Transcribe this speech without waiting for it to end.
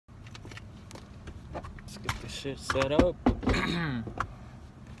Get this shit set up.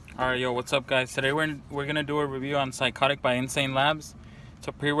 Alright, yo, what's up, guys? Today we're gonna do a review on Psychotic by Insane Labs. It's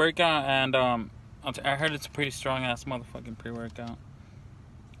a pre-workout, and I heard it's a pretty strong ass motherfucking pre-workout.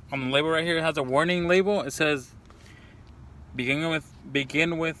 On the label right here, it has a warning label. It says begin with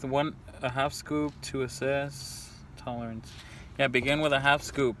 1/2 scoop to assess tolerance. Yeah, begin with a half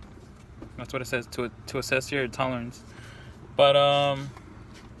scoop. That's what it says, to assess your tolerance. But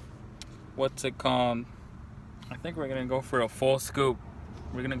what's it called? I think we're gonna go for a full scoop.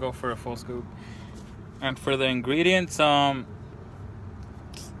 And for the ingredients, it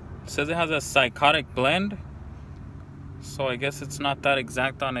says it has a psychotic blend. So I guess it's not that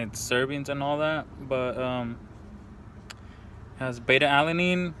exact on its servings and all that, but it has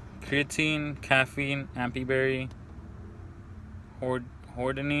beta-alanine, creatine, caffeine, amphiberry,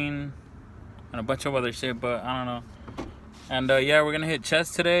 hordenine, and a bunch of other shit, but I don't know. And yeah, we're gonna hit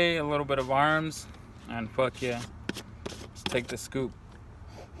chest today, a little bit of arms, and fuck yeah, let's take the scoop.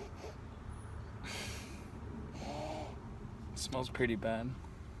 It smells pretty bad.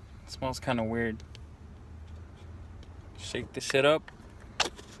 It smells kind of weird. Shake this shit up. I'm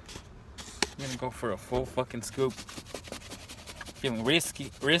gonna go for a full fucking scoop. Feeling risky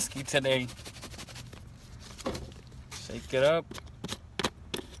today. Shake it up.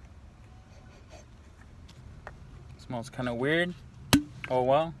 Smells kind of weird. Oh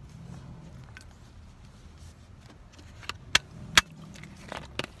well.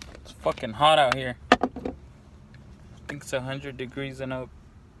 It's fucking hot out here. I think it's 100 degrees and up.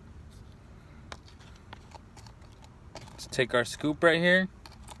 Let's take our scoop right here.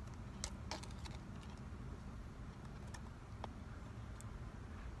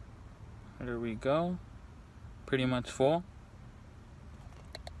 There we go. Pretty much full.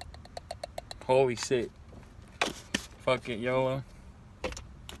 Holy shit. Fuck it, YOLO.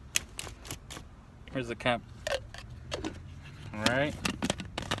 Here's the cap. Alright.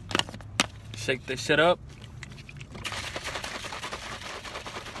 Shake this shit up.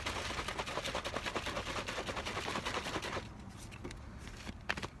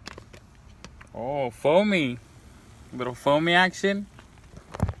 Oh, foamy. Little foamy action.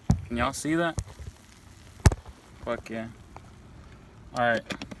 Can y'all see that? Fuck yeah. Alright.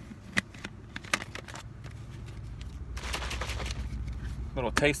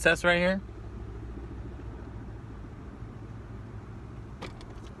 Little taste test right here.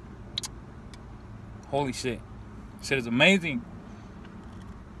 Holy shit. Shit is amazing.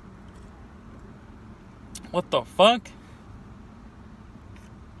 What the fuck?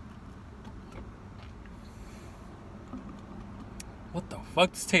 What the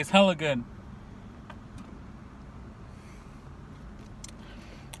fuck? This tastes hella good.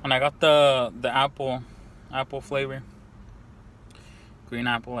 And I got the apple flavor. Green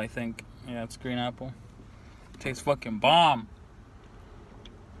apple, I think. Yeah, it's green apple. Tastes fucking bomb.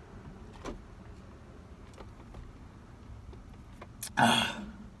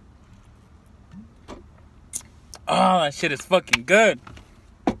 Oh, that shit is fucking good.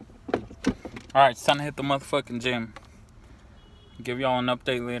 Alright, it's time to hit the motherfucking gym. Give y'all an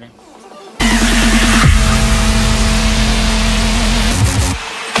update later.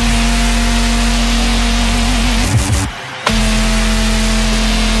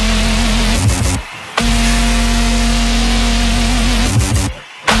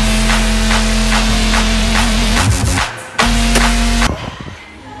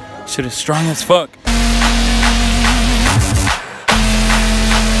 Shit is strong as fuck.